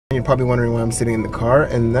You're probably wondering why I'm sitting in the car,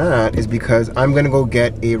 and that is because I'm gonna go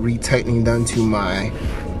get a retightening done to my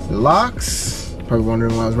locks. Probably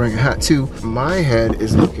wondering why I was wearing a hat too. My head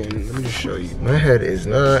is looking, let me just show you. My head is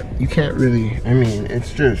not, you can't really, I mean,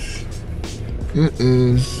 it's just, it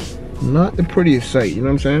is not the prettiest sight, you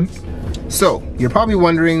know what I'm saying? So, you're probably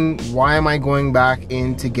wondering, why am I going back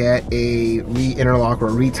in to get a re-interlock or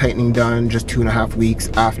a retightening done just 2.5 weeks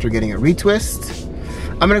after getting a retwist?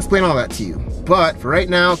 I'm gonna explain all that to you. But for right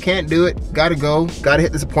now, can't do it, gotta go, gotta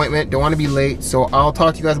hit this appointment, don't wanna be late, so I'll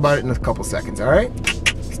talk to you guys about it in a couple seconds, all right?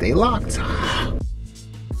 Stay locked.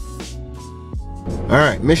 All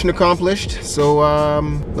right, mission accomplished. So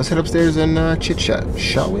let's head upstairs and chit chat,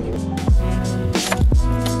 shall we?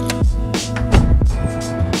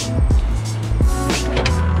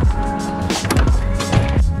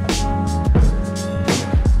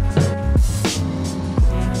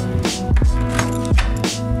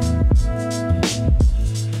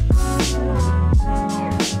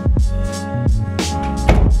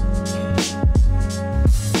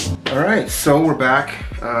 Alright, so we're back.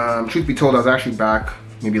 Truth be told, I was actually back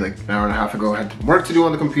maybe like an hour and a half ago. I had work to do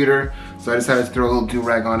on the computer, so I decided to throw a little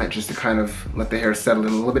do-rag on it just to kind of let the hair settle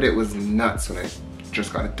in a little bit. It was nuts when I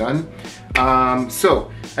just got it done.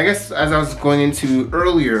 So I guess as I was going into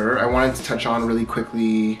earlier, I wanted to touch on really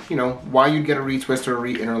quickly, you know, why you'd get a retwist or a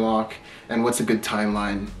re-interlock and what's a good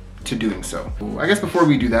timeline to doing so. I guess before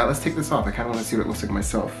we do that, let's take this off. I kind of want to see what it looks like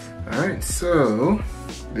myself. Alright, so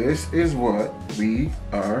this is what we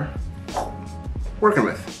are working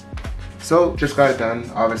with. So just got it done.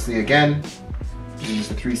 Obviously, again, this is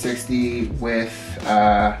just a 360 with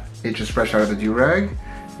it just fresh out of the do-rag.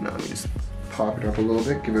 Now let me just pop it up a little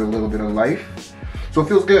bit, give it a little bit of life. So it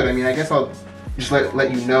feels good. I mean, I guess I'll just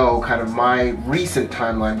let you know kind of my recent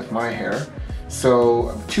timeline with my hair.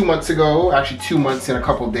 So 2 months ago, actually 2 months and a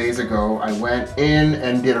couple days ago, I went in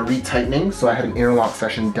and did a retightening. So I had an interlock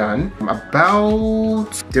session done.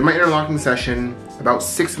 Did my interlocking session. About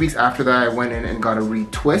 6 weeks after that, I went in and got a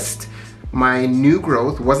retwist. My new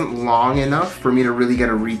growth wasn't long enough for me to really get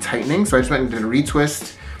a retightening, so I just went and did a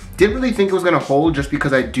retwist. Didn't really think it was gonna hold just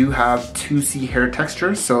because I do have 2C hair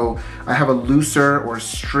texture, so I have a looser or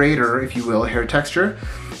straighter, if you will, hair texture.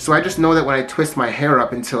 So I just know that when I twist my hair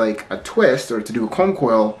up into like a twist or to do a comb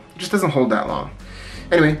coil, it just doesn't hold that long.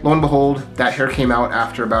 Anyway, lo and behold, that hair came out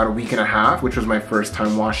after about a week and a half, which was my first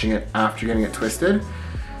time washing it after getting it twisted.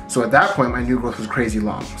 So at that point, my new growth was crazy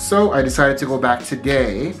long. So I decided to go back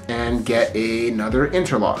today and get another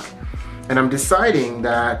interlock. And I'm deciding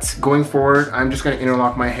that going forward, I'm just gonna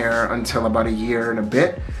interlock my hair until about a year and a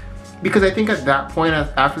bit. Because I think at that point,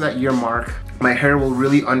 after that year mark, my hair will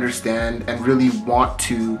really understand and really want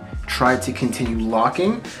to try to continue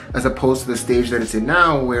locking, as opposed to the stage that it's in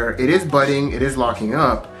now where it is budding, it is locking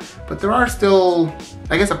up, but there are still,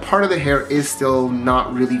 I guess a part of the hair is still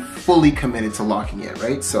not really fully committed to locking yet,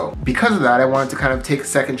 right? So because of that, I wanted to kind of take a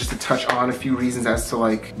second just to touch on a few reasons as to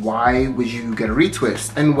like, why would you get a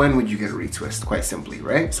retwist and when would you get a retwist, quite simply,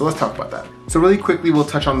 right? So let's talk about that. So really quickly, we'll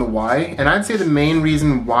touch on the why. And I'd say the main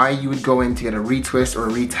reason why you would go in to get a retwist or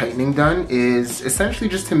a retightening done is essentially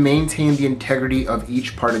just to maintain the integrity of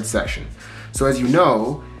each parted section. So as you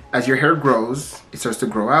know, as your hair grows, it starts to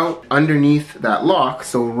grow out underneath that lock.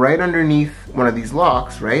 So right underneath one of these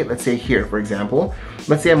locks, right? Let's say here, for example,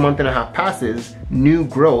 let's say a month and a half passes, new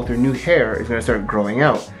growth or new hair is gonna start growing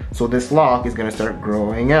out. So this lock is gonna start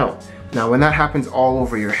growing out. Now, when that happens all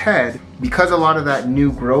over your head, because a lot of that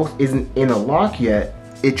new growth isn't in a lock yet,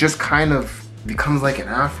 it just kind of becomes like an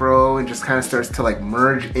afro and just kind of starts to like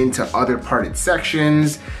merge into other parted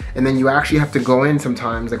sections. And then you actually have to go in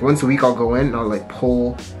sometimes, like once a week I'll go in and I'll like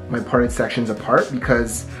pull my parted sections apart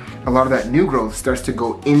because a lot of that new growth starts to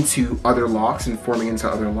go into other locks and forming into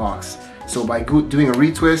other locks. So by doing a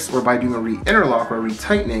retwist or by doing a re-interlock or a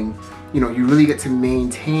retightening, you know, you really get to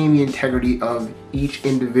maintain the integrity of each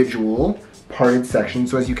individual parted section.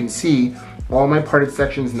 So as you can see, all my parted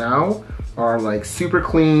sections now are like super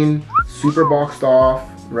clean, super boxed off,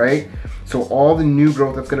 right? So all the new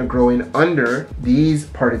growth that's gonna grow in under these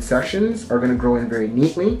parted sections are gonna grow in very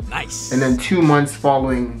neatly. Nice. And then 2 months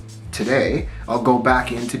following today, I'll go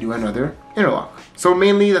back in to do another interlock. So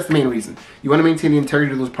mainly, that's the main reason. You wanna maintain the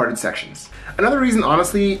integrity of those parted sections. Another reason,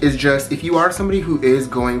 honestly, is just if you are somebody who is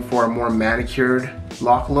going for a more manicured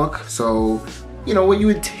lock look, so you know, what you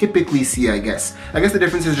would typically see, I guess. I guess the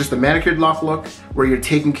difference is just the manicured lock look, where you're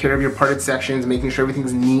taking care of your parted sections, making sure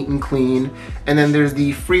everything's neat and clean. And then there's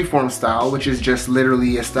the freeform style, which is just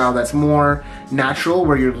literally a style that's more natural,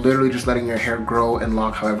 where you're literally just letting your hair grow and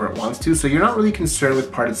lock however it wants to. So you're not really concerned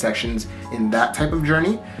with parted sections in that type of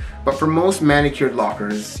journey. But for most manicured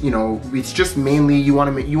lockers, you know, it's just mainly you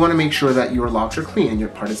want to make sure that your locks are clean and your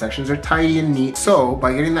parted sections are tidy and neat. So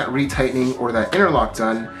by getting that retightening or that interlock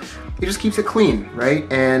done, it just keeps it clean,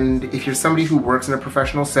 right? And if you're somebody who works in a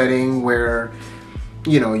professional setting where,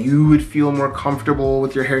 you know, you would feel more comfortable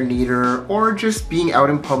with your hair neater, or just being out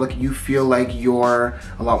in public, you feel like you're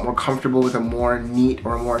a lot more comfortable with a more neat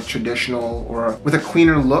or more traditional or with a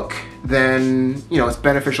cleaner look, then, you know, it's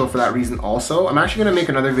beneficial for that reason also. I'm actually gonna make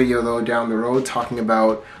another video though down the road talking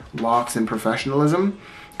about locks and professionalism,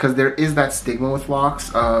 because there is that stigma with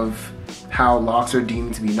locks of how locks are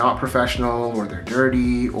deemed to be not professional or they're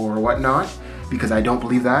dirty or whatnot, because I don't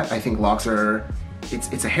believe that. I think locks are,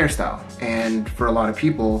 it's a hairstyle, and for a lot of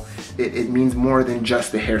people it means more than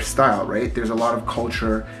just the hairstyle, right? There's a lot of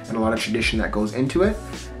culture and a lot of tradition that goes into it,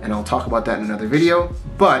 and I'll talk about that in another video.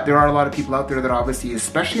 But there are a lot of people out there that obviously,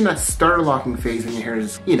 especially in that starter locking phase when your hair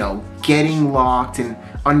is, you know, getting locked and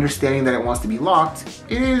understanding that it wants to be locked,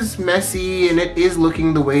 it is messy and it is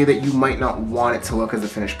looking the way that you might not want it to look as a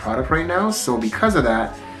finished product right now. So because of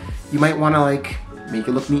that, you might want to like make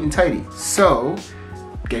it look neat and tidy. So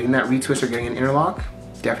getting that retwist or getting an interlock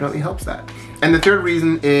definitely helps that. And the third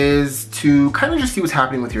reason is to kind of just see what's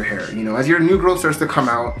happening with your hair. You know, as your new growth starts to come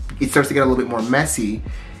out, it starts to get a little bit more messy.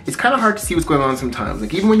 It's kind of hard to see what's going on sometimes.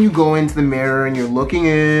 Like even when you go into the mirror and you're looking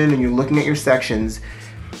in and you're looking at your sections,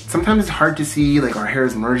 sometimes it's hard to see like our hair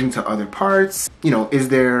is merging to other parts. You know, is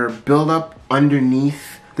there buildup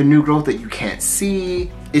underneath the new growth that you can't see?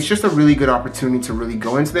 It's just a really good opportunity to really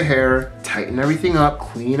go into the hair, tighten everything up,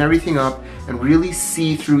 clean everything up, and really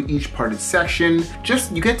see through each parted section.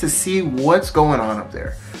 Just, you get to see what's going on up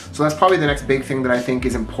there. So that's probably the next big thing that I think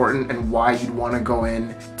is important and why you'd want to go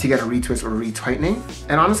in to get a retwist or retightening.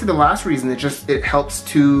 And honestly, the last reason, it helps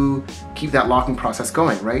to keep that locking process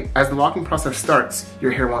going, right? As the locking process starts,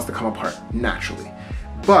 your hair wants to come apart naturally.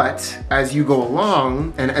 But as you go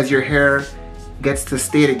along and as your hair gets to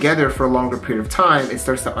stay together for a longer period of time, it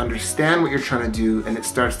starts to understand what you're trying to do and it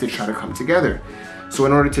starts to try to come together. So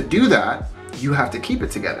in order to do that, you have to keep it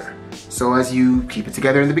together. So as you keep it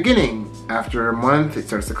together in the beginning, after a month, it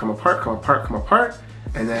starts to come apart, come apart, come apart,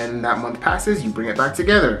 and then that month passes, you bring it back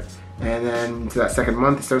together. And then to that second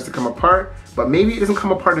month, it starts to come apart, but maybe it doesn't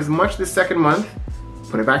come apart as much this second month,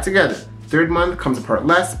 put it back together. Third month comes apart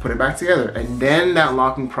less, put it back together. And then that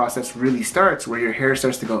locking process really starts where your hair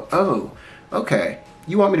starts to go, oh, okay,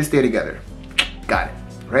 you want me to stay together. Got it,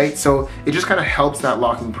 right? So it just kind of helps that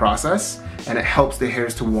locking process and it helps the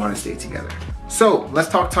hairs to want to stay together. So let's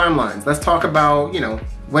talk timelines. Let's talk about, you know,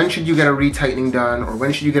 when should you get a retightening done or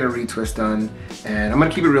when should you get a retwist done? And I'm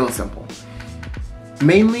gonna keep it real simple.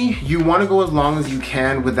 Mainly, you want to go as long as you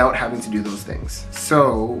can without having to do those things.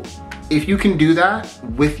 So if you can do that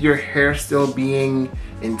with your hair still being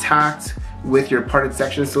intact, with your parted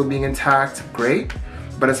section still being intact, great.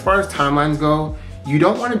 But as far as timelines go, you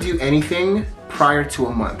don't want to do anything prior to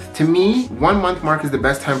a month. To me, 1 month mark is the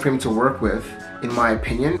best time frame to work with, in my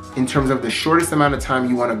opinion, in terms of the shortest amount of time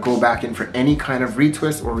you want to go back in for any kind of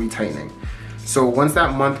retwist or retightening. So once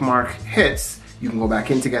that month mark hits, you can go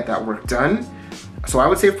back in to get that work done. So I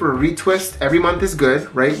would say for a retwist, every month is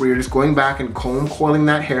good, right? Where you're just going back and coiling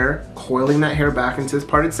that hair back into its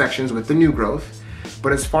parted sections with the new growth.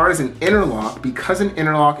 But as far as an interlock, because an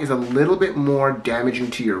interlock is a little bit more damaging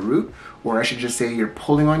to your root, or I should just say you're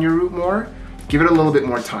pulling on your root more, give it a little bit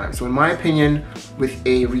more time. So in my opinion, with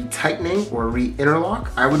a retightening or a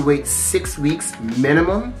re-interlock, I would wait 6 weeks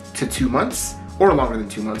minimum to 2 months, or longer than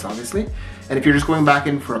 2 months, obviously. And if you're just going back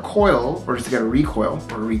in for a coil, or just to get a recoil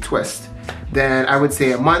or a retwist, then I would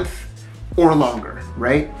say a month or longer,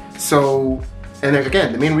 right? So, and then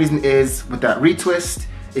again, the main reason is with that retwist,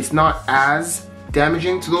 it's not as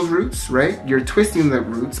damaging to those roots, right? You're twisting the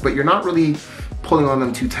roots, but you're not really pulling on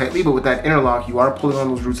them too tightly. But with that interlock, you are pulling on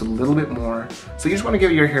those roots a little bit more. So you just want to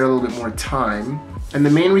give your hair a little bit more time. And the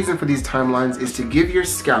main reason for these timelines is to give your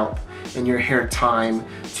scalp and your hair time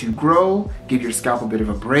to grow, give your scalp a bit of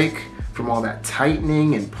a break from all that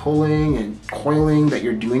tightening and pulling and coiling that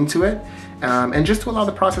you're doing to it. And just to allow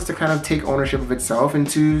the process to kind of take ownership of itself and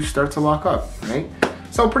to start to lock up, right?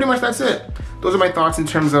 So pretty much that's it. Those are my thoughts in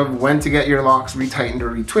terms of when to get your locks retightened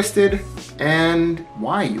or retwisted and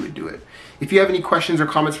why you would do it. If you have any questions or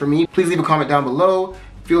comments for me, please leave a comment down below.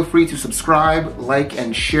 Feel free to subscribe, like,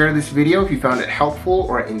 and share this video if you found it helpful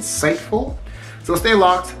or insightful. So stay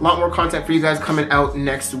locked, a lot more content for you guys coming out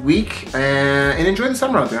next week, and enjoy the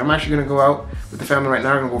summer out there. I'm actually gonna go out with the family right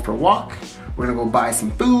now. We're gonna go for a walk. We're gonna go buy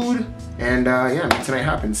some food, and yeah, make tonight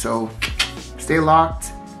happen. So stay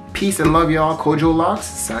locked. Peace and love, y'all. Kojo Locs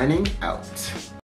signing out.